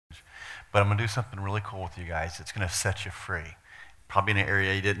But I'm going to do something really cool with you guys. It's going to set you free. Probably in an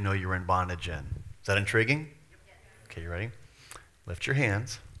area you didn't know you were in bondage in. Is that intriguing? Okay, you ready? Lift your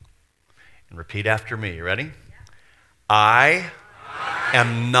hands and repeat after me. You ready? I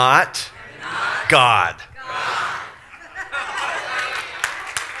am not God.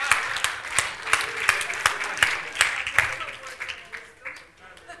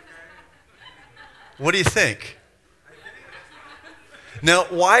 What do you think? Now,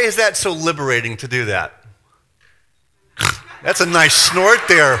 why is that so liberating to do that? That's a nice snort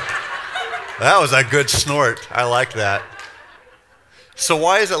there. That was a good snort. I like that. So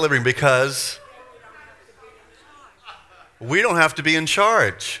why is that liberating? Because we don't have to be in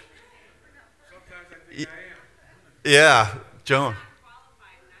charge. Yeah, Joan.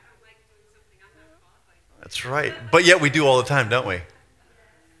 That's right. But yet we do all the time, don't we?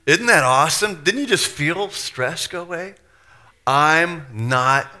 Isn't that awesome? Didn't you just feel stress go away? I'm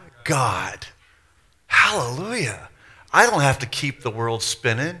not God. Hallelujah. I don't have to keep the world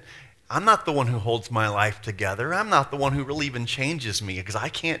spinning. I'm not the one who holds my life together. I'm not the one who really even changes me because I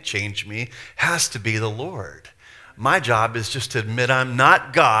can't change me. It has to be the Lord. My job is just to admit I'm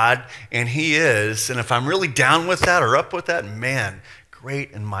not God and He is. And if I'm really down with that or up with that, man,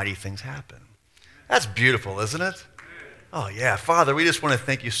 great and mighty things happen. That's beautiful, isn't it? Oh, yeah. Father, we just want to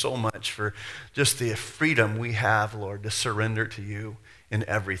thank you so much for just the freedom we have, Lord, to surrender to you in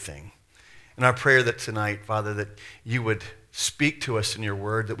everything. And our prayer that tonight, Father, that you would speak to us in your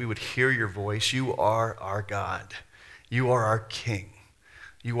word, that we would hear your voice. You are our God. You are our King.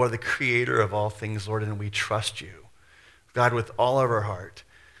 You are the creator of all things, Lord, and we trust you. God, with all of our heart,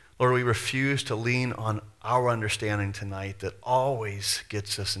 Lord, we refuse to lean on our understanding tonight that always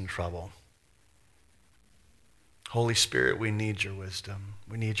gets us in trouble. Holy Spirit, we need your wisdom.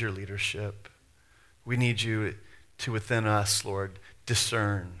 We need your leadership. We need you to, within us, Lord,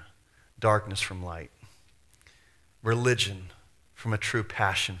 discern darkness from light, religion from a true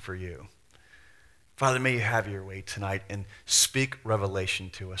passion for you. Father, may you have your way tonight and speak revelation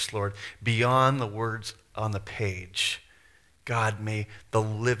to us, Lord, beyond the words on the page. God, may the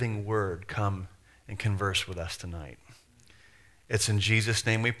living word come and converse with us tonight. It's in Jesus'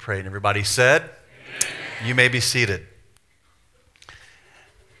 name we pray. And everybody said, amen. You may be seated.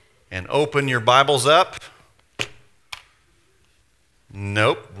 And open your Bibles up.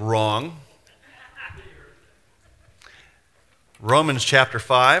 Nope, wrong. Romans chapter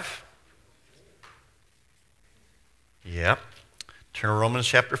 5. Yep. Turn to Romans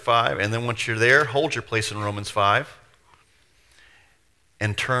chapter 5. And then once you're there, hold your place in Romans 5.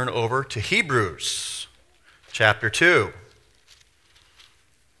 And turn over to Hebrews chapter 2.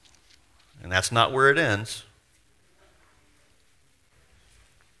 And that's not where it ends.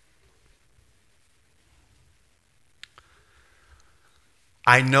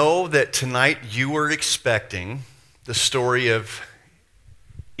 I know that tonight you were expecting the story of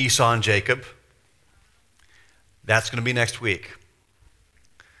Esau and Jacob. That's going to be next week.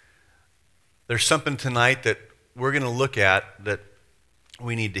 There's something tonight that we're going to look at that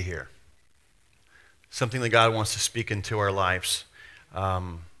we need to hear. Something that God wants to speak into our lives.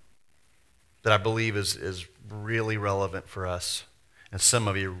 That I believe is really relevant for us. And some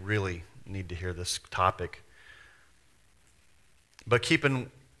of you really need to hear this topic. But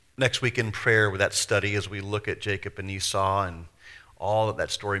keeping next week in prayer with that study as we look at Jacob and Esau and all that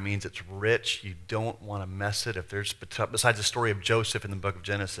story means. It's rich. You don't want to mess it. If there's, besides the story of Joseph in the book of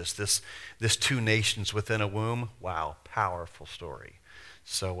Genesis, this two nations within a womb, wow, powerful story.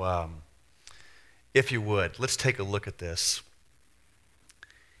 So if you would, let's take a look at this.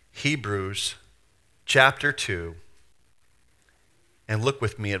 Hebrews chapter 2, and look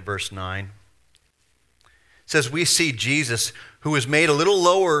with me at verse 9. It says, we see Jesus, who was made a little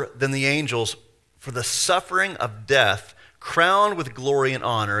lower than the angels for the suffering of death, crowned with glory and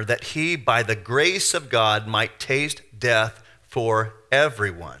honor, that he, by the grace of God, might taste death for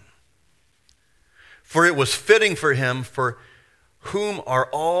everyone. For it was fitting for him, for whom are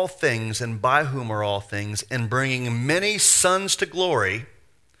all things and by whom are all things, in bringing many sons to glory,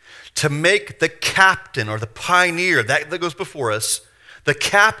 to make the captain or the pioneer, that goes before us, the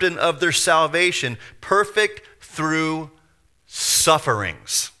captain of their salvation, perfect through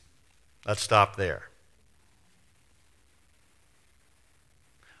sufferings. Let's stop there.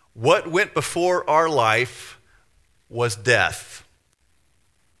 What went before our life was death.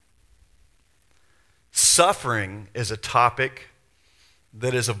 Suffering is a topic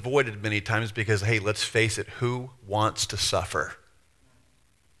that is avoided many times because, hey, let's face it, who wants to suffer?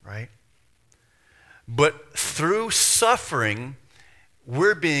 Right? But through suffering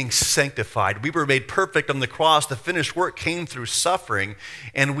we're being sanctified. We were made perfect on the cross. The finished work came through suffering,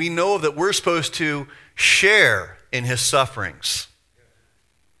 and we know that we're supposed to share in his sufferings.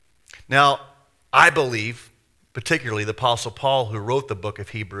 Now, I believe, particularly the Apostle Paul, who wrote the book of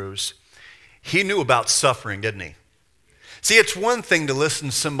Hebrews, he knew about suffering, didn't he? See, it's one thing to listen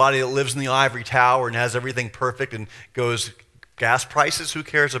to somebody that lives in the ivory tower and has everything perfect and goes, gas prices, who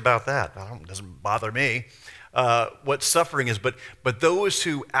cares about that? It doesn't bother me. What suffering is, but those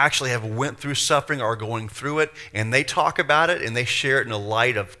who actually have went through suffering are going through it, and they talk about it and they share it in a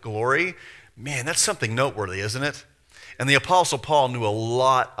light of glory. Man, that's something noteworthy, isn't it? And the Apostle Paul knew a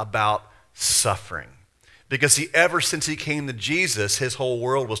lot about suffering, because ever since he came to Jesus, his whole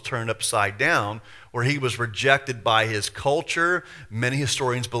world was turned upside down, where he was rejected by his culture. Many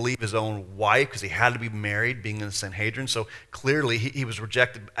historians believe his own wife, because he had to be married, being in the Sanhedrin. So clearly he was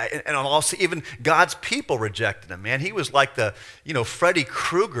rejected. And also even God's people rejected him, man. He was like the, Freddy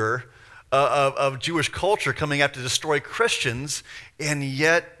Krueger of Jewish culture, coming out to destroy Christians. And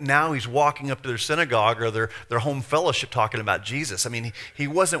yet now he's walking up to their synagogue or their home fellowship talking about Jesus. I mean, he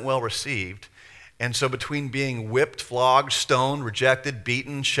wasn't well received. And so between being whipped, flogged, stoned, rejected,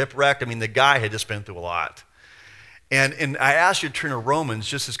 beaten, shipwrecked, I mean, the guy had just been through a lot. And I asked you to turn to Romans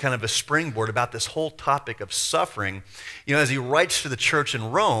just as kind of a springboard about this whole topic of suffering. As he writes to the church in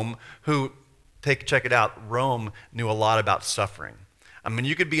Rome, who, check it out, Rome knew a lot about suffering. I mean,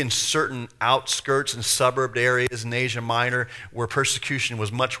 you could be in certain outskirts and suburb areas in Asia Minor where persecution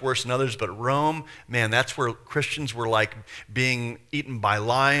was much worse than others, but Rome, man, that's where Christians were like being eaten by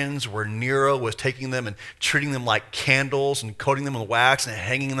lions, where Nero was taking them and treating them like candles and coating them with wax and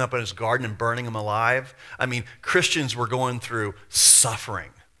hanging them up in his garden and burning them alive. I mean, Christians were going through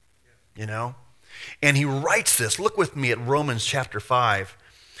suffering, And he writes this. Look with me at Romans chapter 5.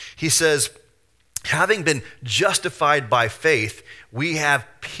 He says, having been justified by faith, we have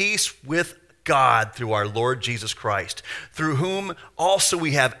peace with God through our Lord Jesus Christ, through whom also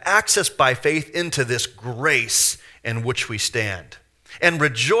we have access by faith into this grace in which we stand, and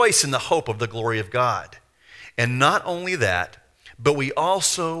rejoice in the hope of the glory of God. And not only that, but we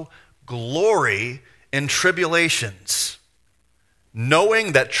also glory in tribulations,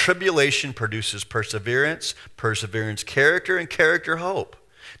 knowing that tribulation produces perseverance, perseverance character, and character hope.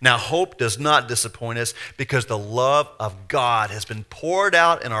 Now, hope does not disappoint us, because the love of God has been poured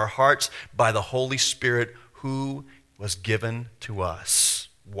out in our hearts by the Holy Spirit who was given to us.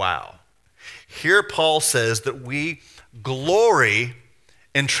 Wow. Here Paul says that we glory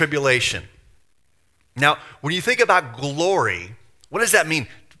in tribulation. Now, when you think about glory, what does that mean?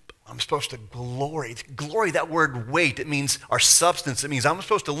 I'm supposed to glory. Glory, that word weight, it means our substance. It means I'm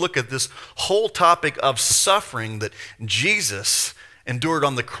supposed to look at this whole topic of suffering that Jesus endured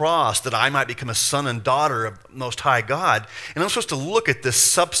on the cross, that I might become a son and daughter of Most High God. And I'm supposed to look at this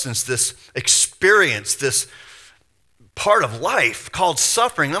substance, this experience, this part of life called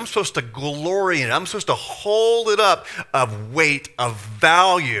suffering. I'm supposed to glory in it. I'm supposed to hold it up of weight, of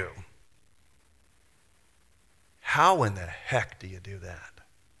value. How in the heck do you do that?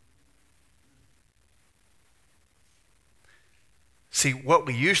 See, what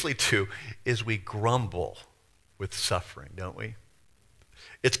we usually do is we grumble with suffering, don't we?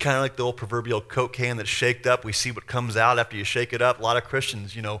 It's kind of like the old proverbial Coke can that's shaked up. We see what comes out after you shake it up. A lot of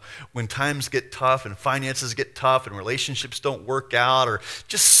Christians, when times get tough and finances get tough and relationships don't work out or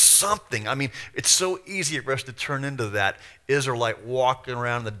just something. I mean, it's so easy for us to turn into that Israelite walking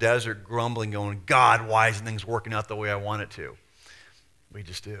around the desert grumbling, going, God, why isn't things working out the way I want it to? We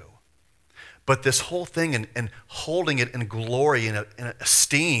just do. But this whole thing and holding it in glory and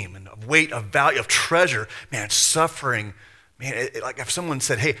esteem and weight of value, of treasure, man, suffering. Man, like if someone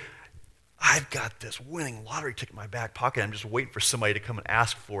said, hey, I've got this winning lottery ticket in my back pocket, I'm just waiting for somebody to come and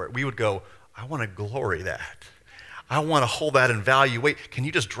ask for it, we would go, I want to glory that. I want to hold that in value. Wait, can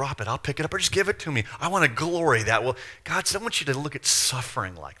you just drop it? I'll pick it up or just give it to me. I want to glory that. Well, God said, I want you to look at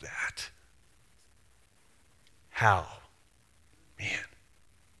suffering like that. How? Man.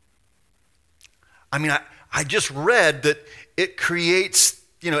 I mean, I just read that it creates,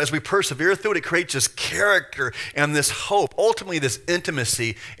 as we persevere through it, it creates this character and this hope, ultimately this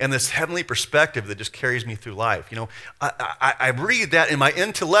intimacy and this heavenly perspective that just carries me through life. I read that in my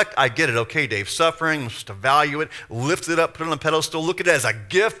intellect, I get it. Okay, Dave, suffering, I'm supposed to value it, lift it up, put it on a pedestal, look at it as a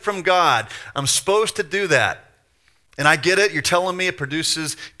gift from God. I'm supposed to do that. And I get it. You're telling me it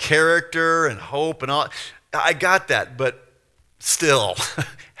produces character and hope and all. I got that, but still,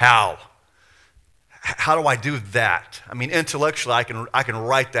 how? How do I do that? I mean, intellectually, I can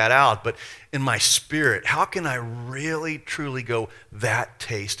write that out, but in my spirit, how can I really, truly go, that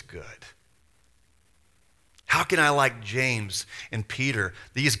tastes good? How can I like James and Peter,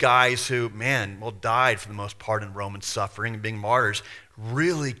 these guys who, died for the most part in Roman suffering and being martyrs,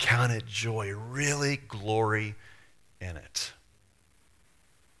 really count it joy, really glory in it?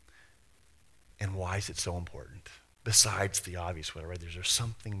 And why is it so important? Besides the obvious, right? There's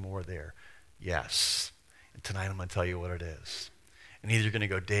something more there. Yes. And tonight I'm going to tell you what it is. And either you're going to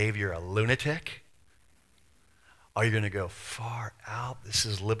go, Dave, you're a lunatic, or you're going to go, far out, this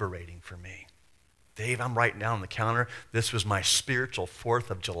is liberating for me. Dave, I'm writing down on the counter, this was my spiritual 4th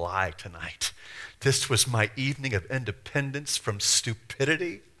of July tonight. This was my evening of independence from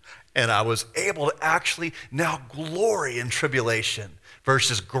stupidity, and I was able to actually now glory in tribulation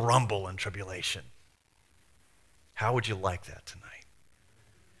versus grumble in tribulation. How would you like that tonight?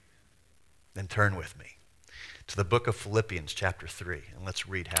 Then turn with me to the book of Philippians chapter 3, and let's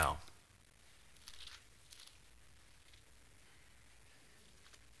read how.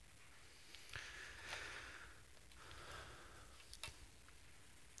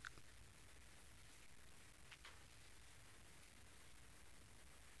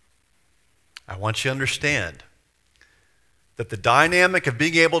 I want you to understand that the dynamic of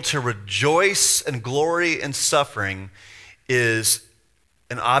being able to rejoice and glory in suffering is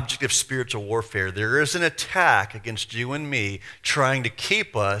an object of spiritual warfare. There is an attack against you and me trying to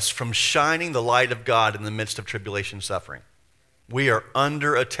keep us from shining the light of God in the midst of tribulation and suffering. We are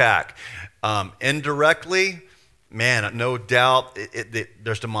under attack. Indirectly, no doubt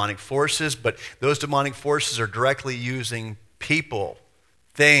there's demonic forces, but those demonic forces are directly using people,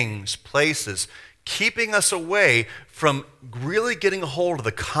 things, places, keeping us away from really getting a hold of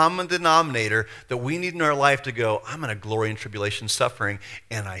the common denominator that we need in our life to go, I'm going to glory in tribulation and suffering,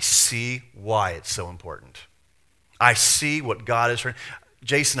 and I see why it's so important. I see what God is trying.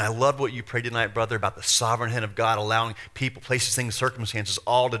 Jason, I love what you prayed tonight, brother, about the sovereign hand of God allowing people, places, things, circumstances,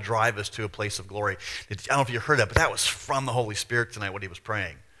 all to drive us to a place of glory. I don't know if you heard that, but that was from the Holy Spirit tonight, what he was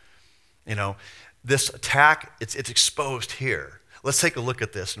praying. You know, this attack, it's exposed here. Let's take a look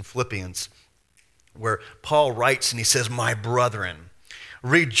at this in Philippians, where Paul writes and he says, my brethren,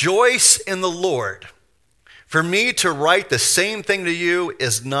 rejoice in the Lord. For me to write the same thing to you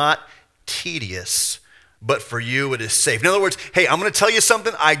is not tedious, but for you it is safe. In other words, hey, I'm going to tell you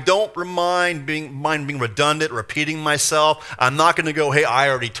something. I don't mind being redundant, repeating myself. I'm not going to go, hey, I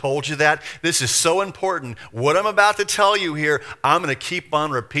already told you that. This is so important. What I'm about to tell you here, I'm going to keep on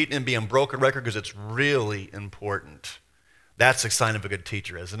repeating and being broken record because it's really important. That's a sign of a good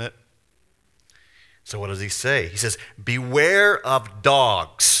teacher, isn't it? So what does he say? He says, beware of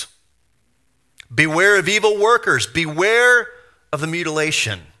dogs. Beware of evil workers. Beware of the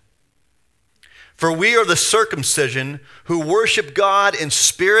mutilation. For we are the circumcision who worship God in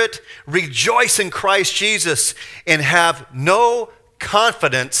spirit, rejoice in Christ Jesus, and have no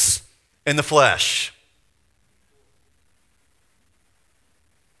confidence in the flesh.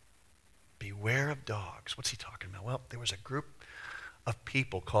 Beware of dogs. What's he talking about? Well, there was a group of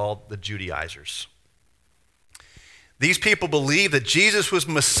people called the Judaizers. These people believed that Jesus was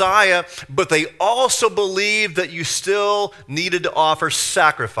Messiah, but they also believed that you still needed to offer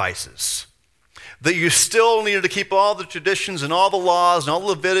sacrifices, that you still needed to keep all the traditions and all the laws and all the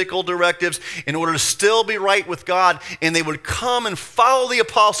Levitical directives in order to still be right with God. And they would come and follow the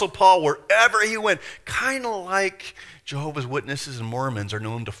Apostle Paul wherever he went, kind of like Jehovah's Witnesses and Mormons are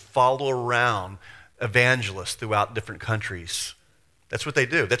known to follow around evangelists throughout different countries. That's what they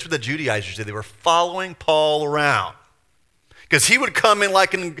do. That's what the Judaizers did. They were following Paul around. Because he would come in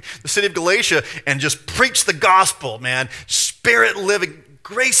like in the city of Galatia and just preach the gospel, man. Spirit living,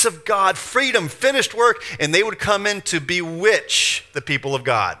 grace of God, freedom, finished work. And they would come in to bewitch the people of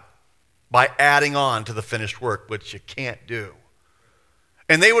God by adding on to the finished work, which you can't do.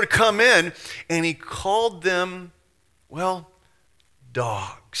 And they would come in and he called them, well,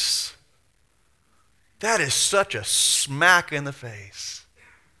 dogs. That is such a smack in the face.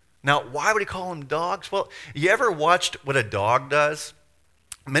 Now, why would he call them dogs? Well, you ever watched what a dog does?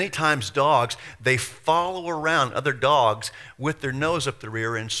 Many times dogs, they follow around other dogs with their nose up the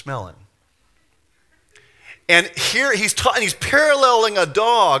rear end smelling. And here he's paralleling a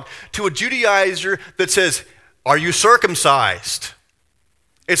dog to a Judaizer that says, are you circumcised?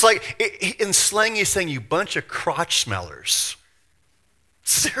 It's like, in slang he's saying, you bunch of crotch smellers.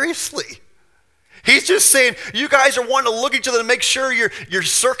 Seriously. He's just saying, you guys are wanting to look at each other to make sure you're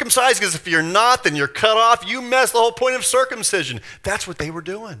circumcised, because if you're not, then you're cut off. You mess the whole point of circumcision. That's what they were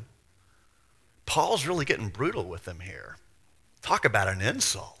doing. Paul's really getting brutal with them here. Talk about an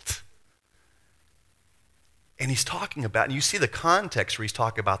insult. And he's talking about, and you see the context where he's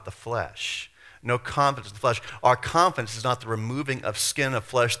talking about the flesh. No confidence in the flesh. Our confidence is not the removing of skin of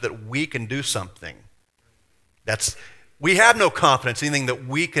flesh that we can do something. We have no confidence in anything that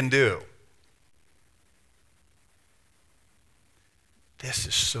we can do. This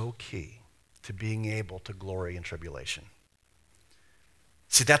is so key to being able to glory in tribulation.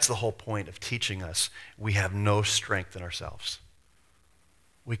 See, that's the whole point of teaching us we have no strength in ourselves.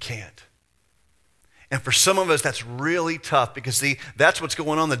 We can't. And for some of us, that's really tough because, see, that's what's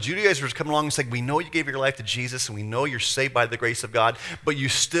going on. The Judaizers come along and say, we know you gave your life to Jesus and we know you're saved by the grace of God, but you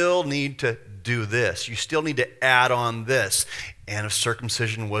still need to do this. You still need to add on this. And if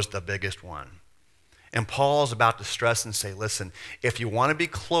circumcision was the biggest one. And Paul is about to stress and say, listen, if you want to be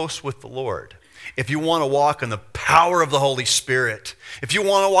close with the Lord, if you want to walk in the power of the Holy Spirit, if you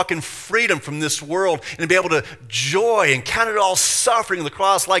want to walk in freedom from this world and be able to joy and count it all suffering on the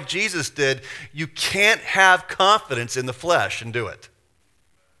cross like Jesus did, you can't have confidence in the flesh and do it.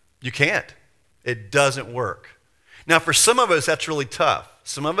 You can't. It doesn't work. Now, for some of us, that's really tough.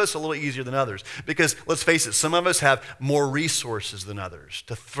 Some of us a little easier than others because, let's face it, some of us have more resources than others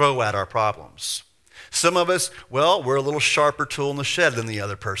to throw at our problems. Some of us, well, we're a little sharper tool in the shed than the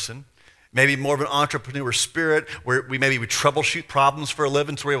other person. Maybe more of an entrepreneur spirit where we troubleshoot problems for a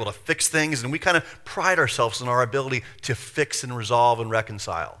living so we're able to fix things, and we kind of pride ourselves in our ability to fix and resolve and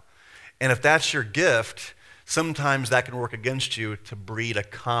reconcile. And if that's your gift, sometimes that can work against you to breed a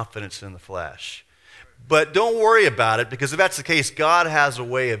confidence in the flesh. But don't worry about it, because if that's the case, God has a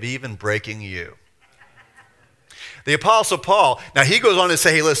way of even breaking you. The Apostle Paul, now he goes on to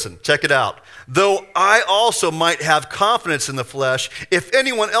say, hey, listen, check it out. Though I also might have confidence in the flesh, if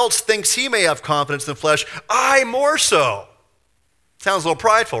anyone else thinks he may have confidence in the flesh, I more so. Sounds a little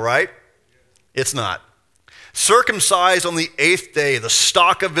prideful, right? It's not. Circumcised on the 8th day, the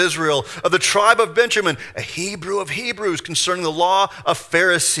stock of Israel, of the tribe of Benjamin, a Hebrew of Hebrews, concerning the law, a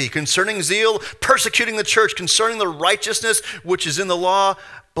Pharisee, concerning zeal, persecuting the church, concerning the righteousness which is in the law,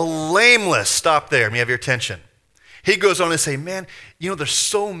 blameless. Stop there. Let me have your attention. He goes on to say, man, there's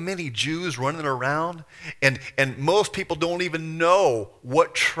so many Jews running around, and most people don't even know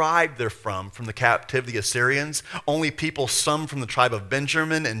what tribe they're from the captivity of the Assyrians. Only people, some from the tribe of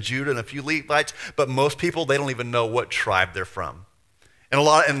Benjamin and Judah and a few Levites, but most people, they don't even know what tribe they're from. And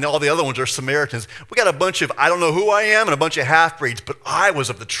all the other ones are Samaritans. We got a bunch of, I don't know who I am, and a bunch of half-breeds, but I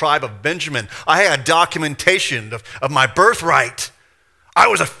was of the tribe of Benjamin. I had documentation of my birthright. I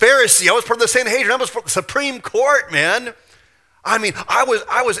was a Pharisee. I was part of the Sanhedrin. I was for the Supreme Court, man. I mean, I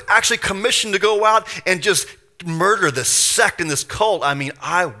was actually commissioned to go out and just murder this sect and this cult. I mean,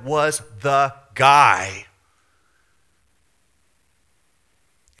 I was the guy.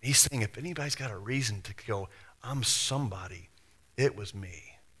 He's saying if anybody's got a reason to go, I'm somebody, it was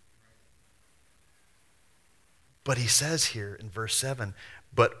me. But he says here in verse 7,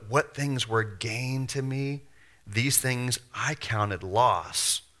 but what things were gain to me, these things I counted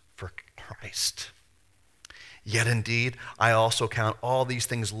loss for Christ. Yet indeed, I also count all these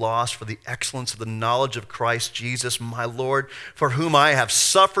things lost for the excellence of the knowledge of Christ Jesus, my Lord, for whom I have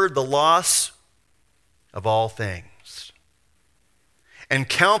suffered the loss of all things, and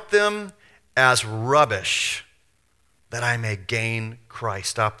count them as rubbish, that I may gain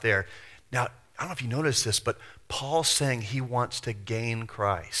Christ. Stop there. Now, I don't know if you noticed this, but Paul's saying he wants to gain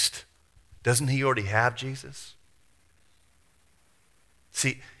Christ. Doesn't he already have Jesus?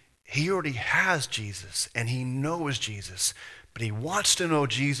 See, he already has Jesus, and he knows Jesus, but he wants to know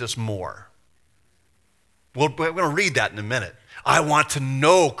Jesus more. We're going to read that in a minute. I want to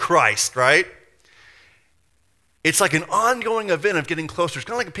know Christ, right? It's like an ongoing event of getting closer. It's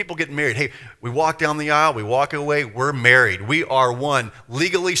kind of like people getting married. Hey, we walk down the aisle, we walk away, we're married. We are one,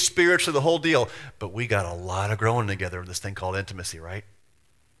 legally, spiritually, the whole deal. But we got a lot of growing together in this thing called intimacy, right?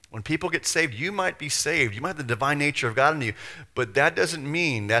 When people get saved, you might be saved. You might have the divine nature of God in you, but that doesn't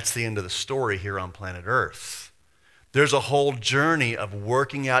mean that's the end of the story here on planet Earth. There's a whole journey of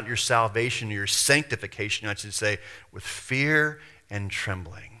working out your salvation, your sanctification, I should say, with fear and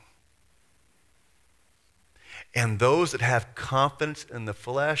trembling. And those that have confidence in the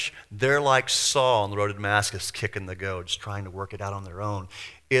flesh, they're like Saul on the road to Damascus, kicking the goats, trying to work it out on their own.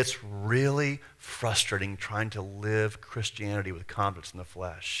 It's really frustrating trying to live Christianity with confidence in the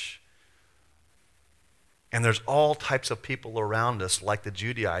flesh. And there's all types of people around us, like the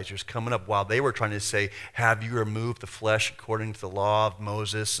Judaizers, coming up while they were trying to say, have you removed the flesh according to the law of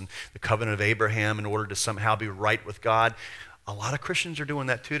Moses and the covenant of Abraham in order to somehow be right with God? A lot of Christians are doing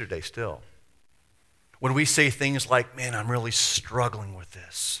that too today still. When we say things like, man, I'm really struggling with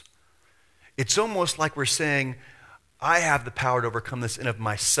this, it's almost like we're saying, I have the power to overcome this in of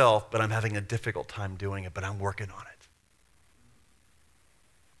myself, but I'm having a difficult time doing it, but I'm working on it.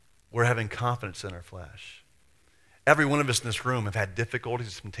 We're having confidence in our flesh. Every one of us in this room have had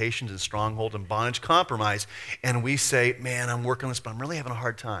difficulties, temptations, and strongholds and bondage, compromise, and we say, man, I'm working on this, but I'm really having a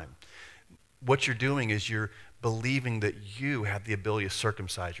hard time. What you're doing is you're believing that you have the ability to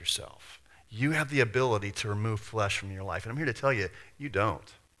circumcise yourself. You have the ability to remove flesh from your life. And I'm here to tell you, you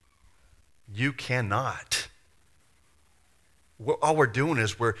don't. You cannot. All we're doing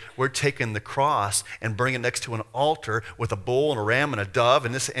is we're taking the cross and bringing it next to an altar with a bull and a ram and a dove,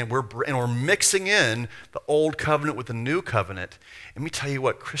 and we're mixing in the old covenant with the new covenant. Let me tell you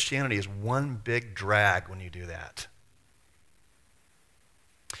what, Christianity is one big drag when you do that.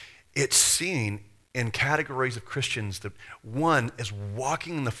 It's seen in categories of Christians that one is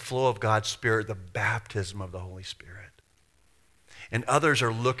walking in the flow of God's Spirit, the baptism of the Holy Spirit. And others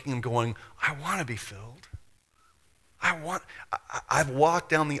are looking and going, I want to be filled. I've walked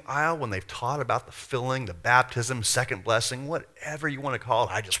down the aisle when they've taught about the filling, the baptism, second blessing, whatever you want to call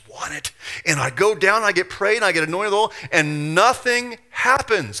it. I just want it. And I go down, I get prayed, and I get anointed with oil, and nothing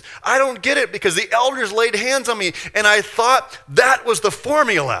happens. I don't get it because the elders laid hands on me, and I thought that was the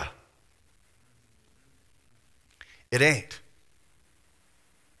formula. It ain't.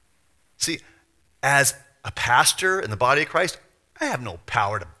 See, as a pastor in the body of Christ, I have no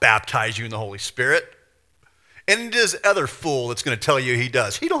power to baptize you in the Holy Spirit. And it is other fool that's going to tell you he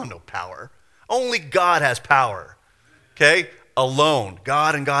does. He don't have no power. Only God has power. Okay? Alone.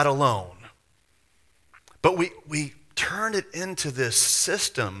 God and God alone. But we turn it into this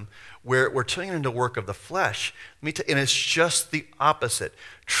system where we're turning it into work of the flesh. And it's just the opposite.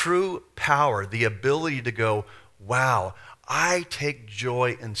 True power, the ability to go, wow, I take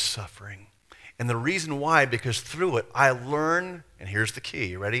joy in suffering. And the reason why, because through it, I learn, and here's the key,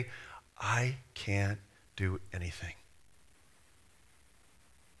 you ready? I can't do anything.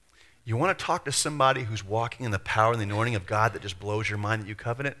 You want to talk to somebody who's walking in the power and the anointing of God that just blows your mind that you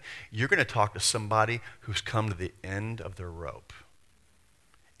covenant? You're going to talk to somebody who's come to the end of their rope.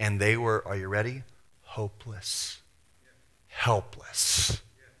 And they were, are you ready? Hopeless. Helpless.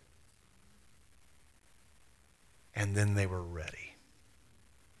 And then they were ready.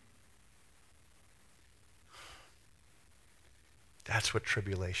 That's what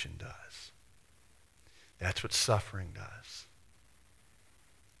tribulation does. That's what suffering does.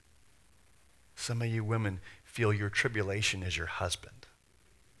 Some of you women feel your tribulation is your husband.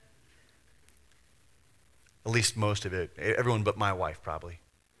 At least most of it. Everyone but my wife, probably.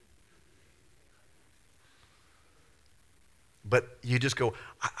 But you just go,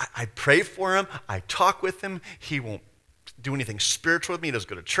 I pray for him. I talk with him. He won't do anything spiritual with me. He doesn't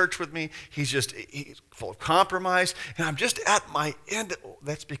go to church with me. He's full of compromise. And I'm just at my end.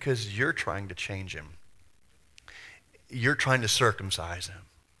 That's because you're trying to change him. You're trying to circumcise him.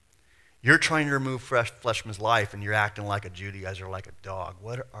 You're trying to remove flesh from his life, and you're acting like a Judaizer, like a dog.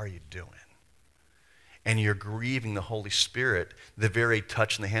 What are you doing? And you're grieving the Holy Spirit, the very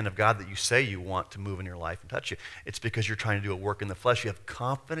touch in the hand of God that you say you want to move in your life and touch you. It's because you're trying to do a work in the flesh. You have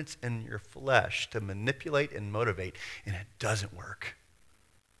confidence in your flesh to manipulate and motivate, and it doesn't work.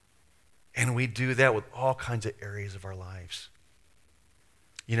 And we do that with all kinds of areas of our lives.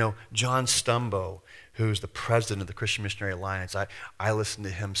 You know, John Stumbo, who's the president of the Christian Missionary Alliance, I listened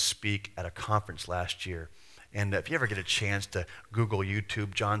to him speak at a conference last year. And if you ever get a chance to Google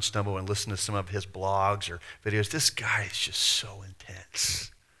YouTube John Stumbo and listen to some of his blogs or videos, this guy is just so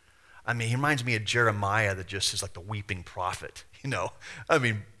intense. I mean, he reminds me of Jeremiah that just is like the weeping prophet, you know. I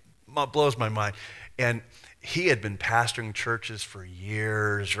mean, it blows my mind. And he had been pastoring churches for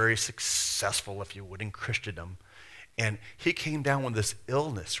years, very successful, if you would, in Christendom. And he came down with this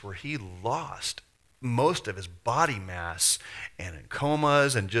illness where he lost most of his body mass and in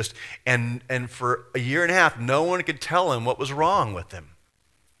comas and for a year and a half, no one could tell him what was wrong with him.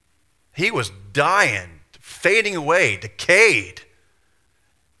 He was dying, fading away, decayed.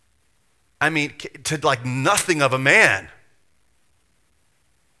 I mean, to like nothing of a man.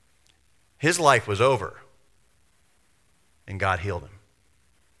 His life was over. And God healed him.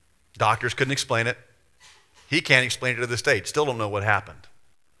 Doctors couldn't explain it. He can't explain it to this day. Still don't know what happened.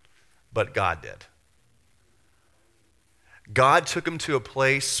 But God did. God took him to a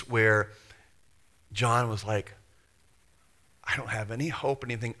place where John was like, I don't have any hope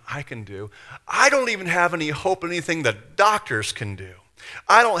in anything I can do. I don't even have any hope in anything that doctors can do.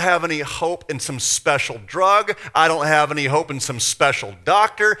 I don't have any hope in some special drug. I don't have any hope in some special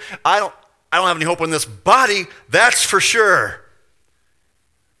doctor. I don't have any hope in this body, that's for sure.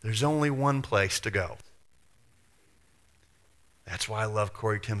 There's only one place to go. That's why I love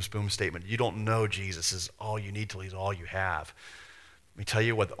Corey Ten Boom's statement. You don't know Jesus is all you need till he's all you have. Let me tell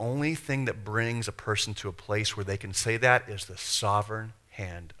you what, the only thing that brings a person to a place where they can say that is the sovereign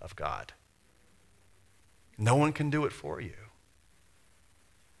hand of God. No one can do it for you.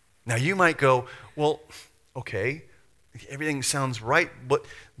 Now you might go, well, okay, everything sounds right, but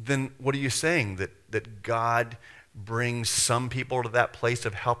then what are you saying? That God brings some people to that place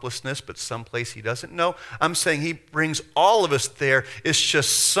of helplessness, but some place he doesn't? No, I'm saying he brings all of us there. It's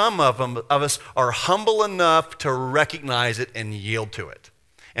just some of us are humble enough to recognize it and yield to it.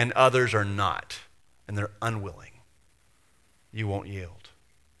 And others are not, and they're unwilling. You won't yield.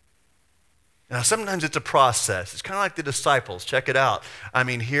 Now, sometimes it's a process. It's kind of like the disciples. Check it out. I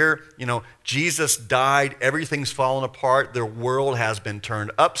mean, here, Jesus died. Everything's fallen apart. Their world has been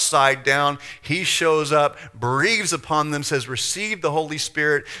turned upside down. He shows up, breathes upon them, says, receive the Holy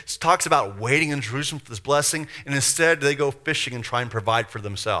Spirit. Talks about waiting in Jerusalem for this blessing. And instead, they go fishing and try and provide for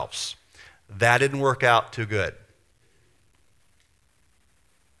themselves. That didn't work out too good.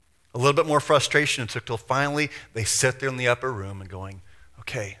 A little bit more frustration it took till finally they sit there in the upper room and going,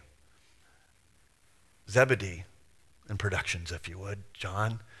 okay, Zebedee and Productions, if you would.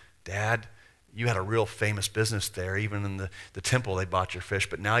 John, Dad, you had a real famous business there. Even in the temple, they bought your fish,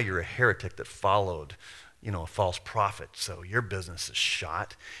 but now you're a heretic that followed, a false prophet. So your business is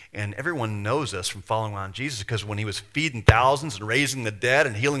shot. And everyone knows us from following on Jesus because when he was feeding thousands and raising the dead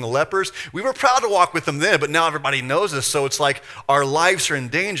and healing the lepers, we were proud to walk with him then, but now everybody knows us. So it's like our lives are in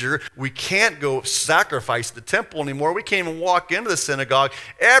danger. We can't go sacrifice the temple anymore. We can't even walk into the synagogue.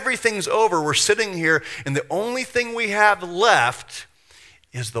 Everything's over. We're sitting here, and the only thing we have left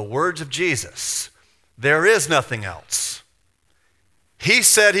is the words of Jesus. There is nothing else. He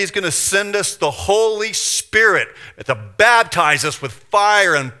said he's going to send us the Holy Spirit to baptize us with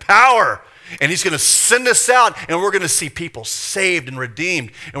fire and power. And he's going to send us out, and we're going to see people saved and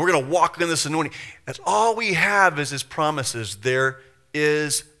redeemed. And we're going to walk in this anointing. That's all we have is his promises. There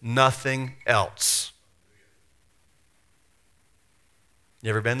is nothing else.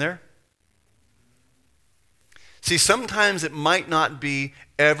 You ever been there? See, sometimes it might not be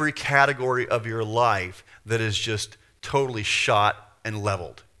every category of your life that is just totally shot and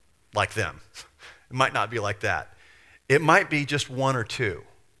leveled like them. It might not be like that. It might be just one or two.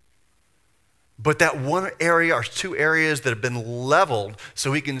 But that one area or two areas that have been leveled,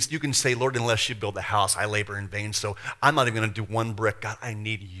 so you can say, Lord, unless you build the house, I labor in vain. So I'm not even going to do one brick. God, I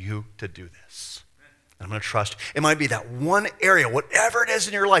need you to do this. And I'm going to trust. It might be that one area, whatever it is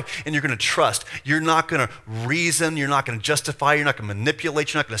in your life, and you're going to trust. You're not going to reason. You're not going to justify. You're not going to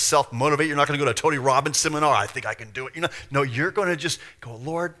manipulate. You're not going to self-motivate. You're not going to go to a Tony Robbins seminar. I think I can do it. No, you're going to just go,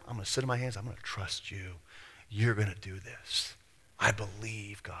 Lord, I'm going to sit in my hands. I'm going to trust you. You're going to do this. I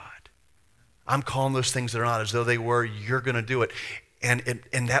believe, God. I'm calling those things that are not as though they were. You're going to do it. And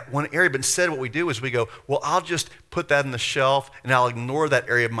in that one area, but instead what we do is we go, well, I'll just put that in the shelf and I'll ignore that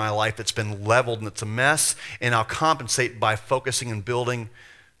area of my life that's been leveled and it's a mess, and I'll compensate by focusing and building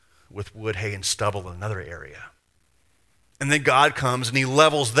with wood, hay, and stubble in another area. And then God comes and he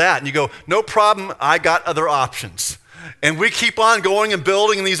levels that, and you go, no problem, I got other options. And we keep on going and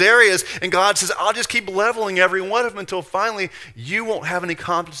building in these areas, and God says, I'll just keep leveling every one of them until finally you won't have any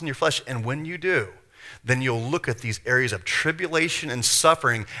confidence in your flesh. And when you do, then you'll look at these areas of tribulation and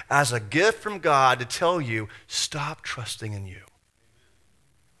suffering as a gift from God to tell you, stop trusting in you.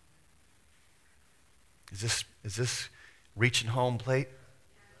 Is this reaching home plate?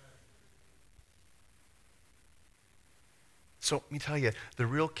 So let me tell you, the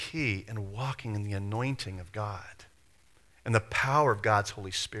real key in walking in the anointing of God and the power of God's Holy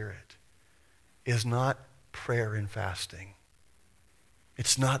Spirit is not prayer and fasting.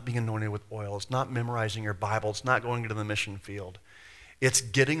 It's not being anointed with oil. It's not memorizing your Bible. It's not going into the mission field. It's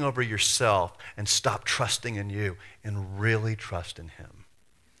getting over yourself and stop trusting in you and really trust in him.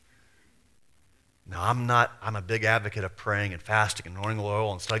 Now, I'm a big advocate of praying and fasting and anointing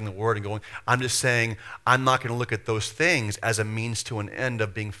oil and studying the word and going. I'm just saying I'm not going to look at those things as a means to an end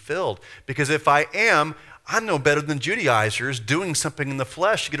of being filled. Because if I am, I'm no better than Judaizers doing something in the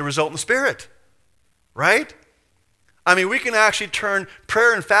flesh to get a result in the spirit. Right? I mean, we can actually turn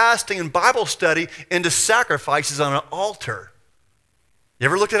prayer and fasting and Bible study into sacrifices on an altar. You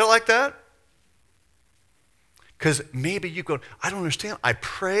ever looked at it like that? Because maybe you go, I don't understand. I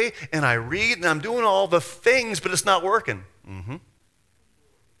pray and I read and I'm doing all the things, but it's not working. Mm-hmm.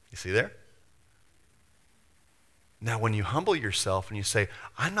 You see there? Now, when you humble yourself and you say,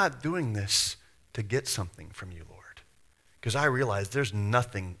 I'm not doing this to get something from you, Lord, because I realize there's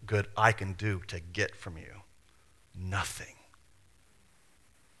nothing good I can do to get from you. Nothing.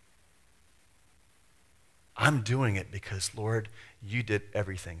 I'm doing it because, Lord, you did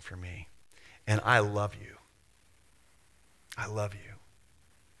everything for me. And I love you. I love you.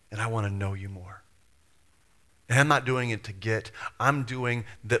 And I want to know you more. And I'm not doing it to get. I'm doing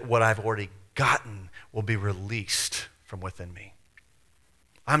that what I've already gotten will be released from within me.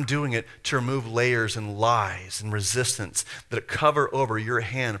 I'm doing it to remove layers and lies and resistance that cover over your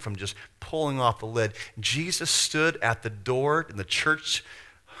hand from just pulling off the lid. Jesus stood at the door in the church,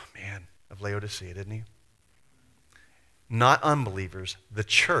 of Laodicea, didn't he? Not unbelievers, the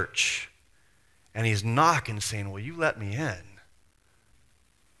church. And he's knocking, saying, will you let me in?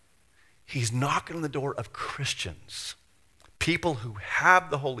 He's knocking on the door of Christians. People who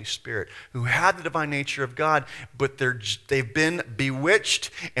have the Holy Spirit, who have the divine nature of God, but they've been bewitched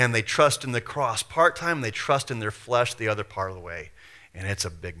and they trust in the cross part-time, they trust in their flesh the other part of the way. And it's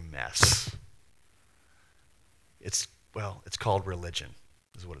a big mess. It's called religion,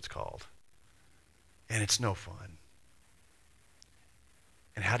 is what it's called. And it's no fun.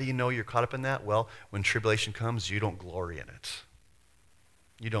 And how do you know you're caught up in that? Well, when tribulation comes, you don't glory in it.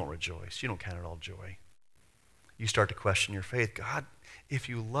 You don't rejoice. You don't count it all joy. You start to question your faith. God, if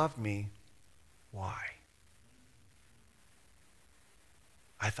you love me, why?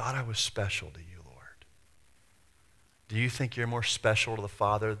 I thought I was special to you, Lord. Do you think you're more special to the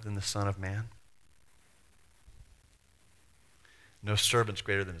Father than the Son of Man? No servant's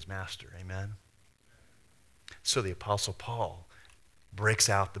greater than his master, amen? So the Apostle Paul breaks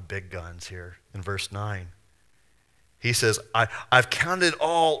out the big guns here in verse 9. He says, I've counted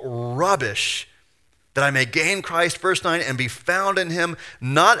all rubbish that I may gain Christ, verse 9, and be found in him,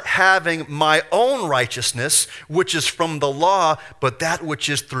 not having my own righteousness, which is from the law, but that which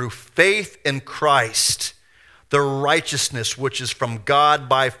is through faith in Christ, the righteousness which is from God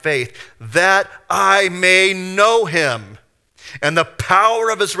by faith, that I may know him, and the power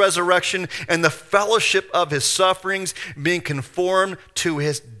of his resurrection, and the fellowship of his sufferings, being conformed to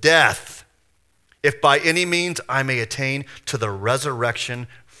his death, if by any means I may attain to the resurrection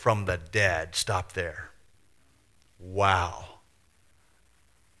from the dead. Stop there. Wow.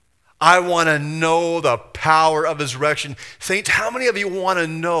 I want to know the power of his resurrection. Saints, how many of you want to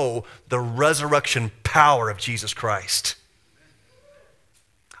know the resurrection power of Jesus Christ?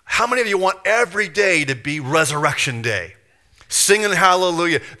 How many of you want every day to be resurrection day? Singing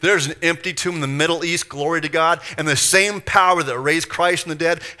hallelujah. There's an empty tomb in the Middle East, glory to God, and the same power that raised Christ from the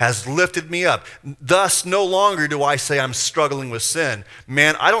dead has lifted me up. Thus, no longer do I say I'm struggling with sin.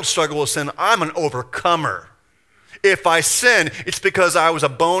 Man, I don't struggle with sin. I'm an overcomer. If I sin, it's because I was a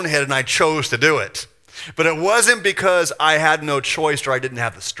bonehead and I chose to do it. But it wasn't because I had no choice or I didn't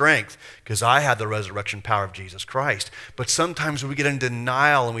have the strength, because I had the resurrection power of Jesus Christ. But sometimes we get in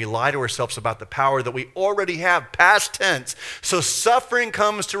denial and we lie to ourselves about the power that we already have, past tense. So suffering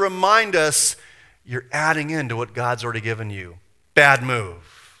comes to remind us you're adding into what God's already given you. Bad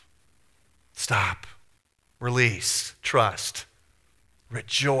move. Stop. Release. Trust.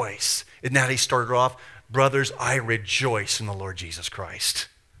 Rejoice. Isn't that how he started off? Brothers, I rejoice in the Lord Jesus Christ.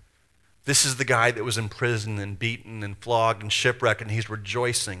 This is the guy that was in prison and beaten and flogged and shipwrecked, and he's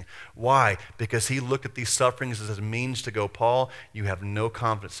rejoicing. Why? Because he looked at these sufferings as a means to go, Paul, you have no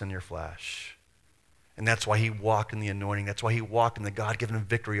confidence in your flesh. And that's why he walked in the anointing. That's why he walked in the God-given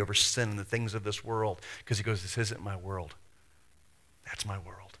victory over sin and the things of this world. Because he goes, this isn't my world. That's my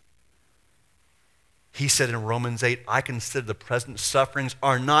world. He said in Romans 8, I consider the present sufferings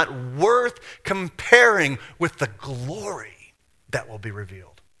are not worth comparing with the glory that will be revealed.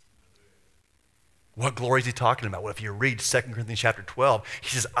 What glory is he talking about? Well, if you read 2 Corinthians chapter 12, he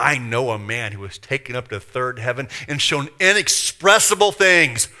says, I know a man who was taken up to third heaven and shown inexpressible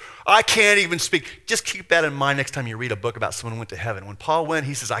things. I can't even speak. Just keep that in mind next time you read a book about someone who went to heaven. When Paul went,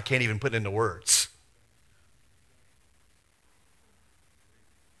 he says, I can't even put it into words.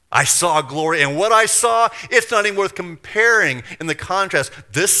 I saw glory, and what I saw, it's not even worth comparing in the contrast.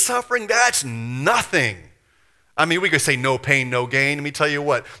 This suffering, that's nothing. I mean, we could say no pain, no gain. Let me tell you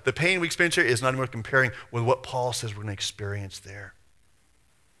what, the pain we experience here is not even worth comparing with what Paul says we're going to experience there.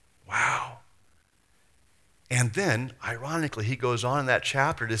 Wow. And then, ironically, he goes on in that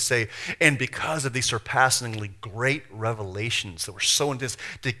chapter to say, and because of these surpassingly great revelations that were so intense,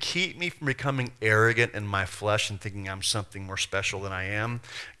 to keep me from becoming arrogant in my flesh and thinking I'm something more special than I am,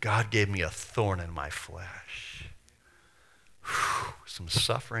 God gave me a thorn in my flesh. Whew, some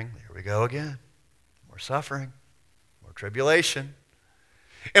suffering. There we go again. More suffering. More tribulation.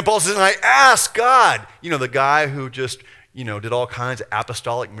 And Paul says, and I asked God, the guy who just, did all kinds of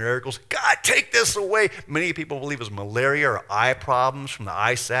apostolic miracles. God, take this away. Many people believe it was malaria or eye problems from the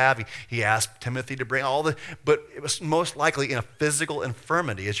eye salve. He asked Timothy to bring all the, but it was most likely in a physical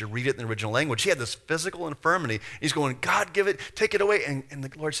infirmity as you read it in the original language. He had this physical infirmity. He's going, God, give it, take it away. And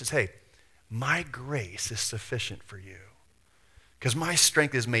the Lord says, hey, my grace is sufficient for you Because my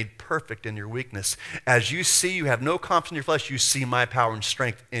strength is made perfect in your weakness. As you see, you have no confidence in your flesh, you see my power and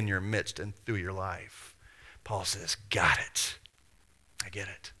strength in your midst and through your life. Paul says, got it. I get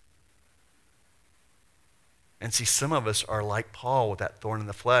it. And see, some of us are like Paul with that thorn in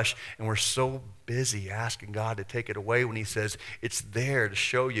the flesh, and we're so busy asking God to take it away when he says it's there to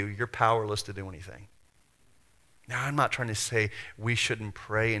show you you're powerless to do anything. Now, I'm not trying to say we shouldn't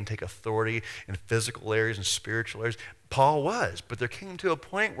pray and take authority in physical areas and spiritual areas. Paul was, but there came to a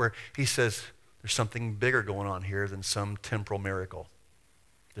point where he says there's something bigger going on here than some temporal miracle.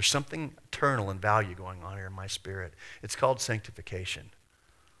 There's something eternal in value going on here in my spirit. It's called sanctification,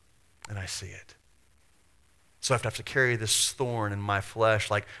 and I see it. So I have to carry this thorn in my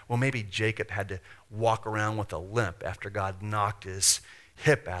flesh like, well, maybe Jacob had to walk around with a limp after God knocked his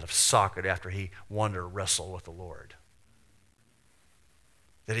hip out of socket after he wanted to wrestle with the Lord.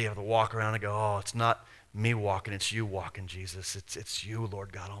 Did he have to walk around and go, oh, it's not me walking, it's you walking, Jesus. It's you,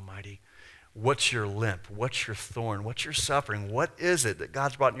 Lord God Almighty. What's your limp? What's your thorn? What's your suffering? What is it that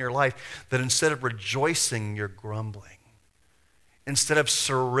God's brought in your life that instead of rejoicing, you're grumbling? Instead of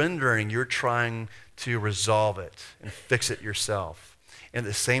surrendering, you're trying to resolve it and fix it yourself. And at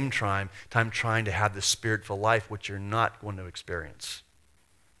the same time trying to have the spirit-filled life, which you're not going to experience.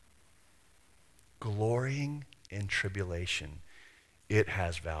 Glorying in tribulation, it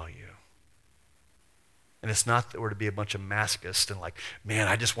has value. And it's not that we're to be a bunch of masochists and like, man,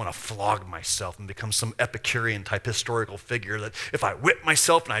 I just want to flog myself and become some Epicurean type historical figure that if I whip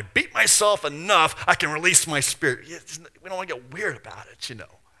myself and I beat myself enough, I can release my spirit. We don't want to get weird about it, you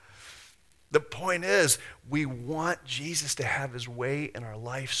know. The point is, we want Jesus to have his way in our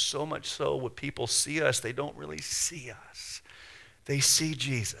life so much so when people see us, they don't really see us. They see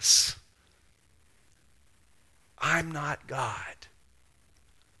Jesus. I'm not God.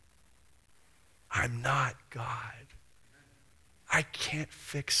 I'm not God. I can't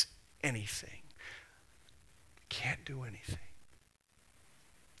fix anything. Can't do anything.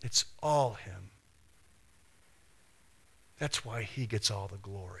 It's all him. That's why he gets all the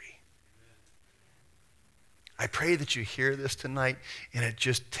glory. I pray that you hear this tonight and it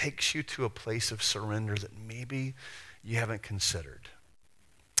just takes you to a place of surrender that maybe you haven't considered.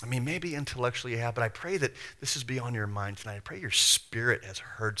 I mean, maybe intellectually you have, but I pray that this is beyond your mind tonight. I pray your spirit has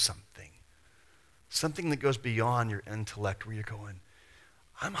heard something. Something that goes beyond your intellect where you're going,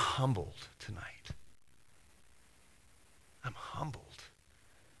 I'm humbled tonight. I'm humbled.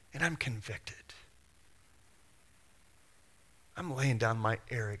 And I'm convicted. I'm laying down my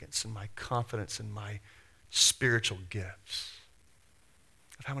arrogance and my confidence and my spiritual gifts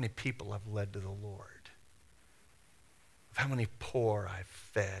of how many people I've led to the Lord, of how many poor I've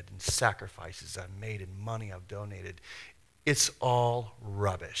fed and sacrifices I've made and money I've donated. It's all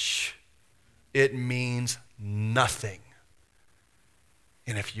rubbish. It means nothing.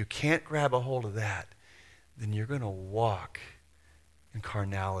 And if you can't grab a hold of that, then you're going to walk in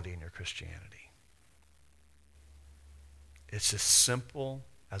carnality in your Christianity. It's as simple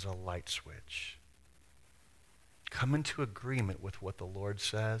as a light switch. Come into agreement with what the Lord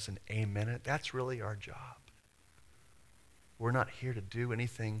says and amen it. That's really our job. We're not here to do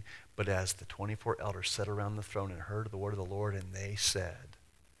anything but as the 24 elders sat around the throne and heard the word of the Lord, and they said,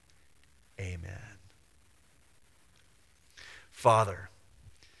 amen. Father,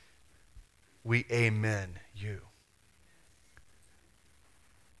 we amen you.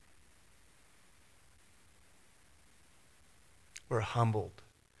 We're humbled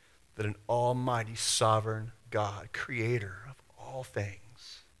that an almighty, sovereign God, creator of all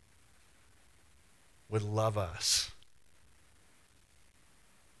things, would love us.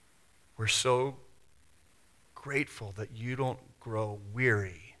 We're so grateful that you don't grow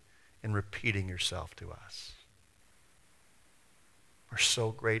weary in repeating yourself to us. We're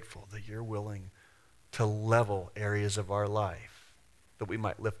so grateful that you're willing to level areas of our life that we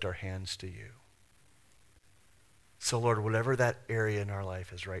might lift our hands to you. So Lord, whatever that area in our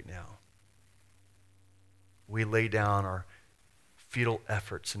life is right now, we lay down our futile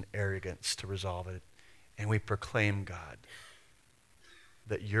efforts and arrogance to resolve it, and we proclaim, God,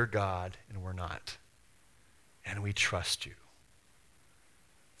 that you're God and we're not, and we trust you.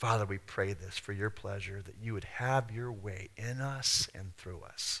 Father, we pray this for your pleasure, that you would have your way in us and through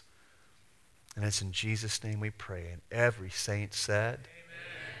us. And it's in Jesus' name we pray. And every saint said,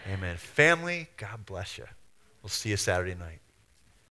 amen. Amen. Family, God bless you. We'll see you Saturday night.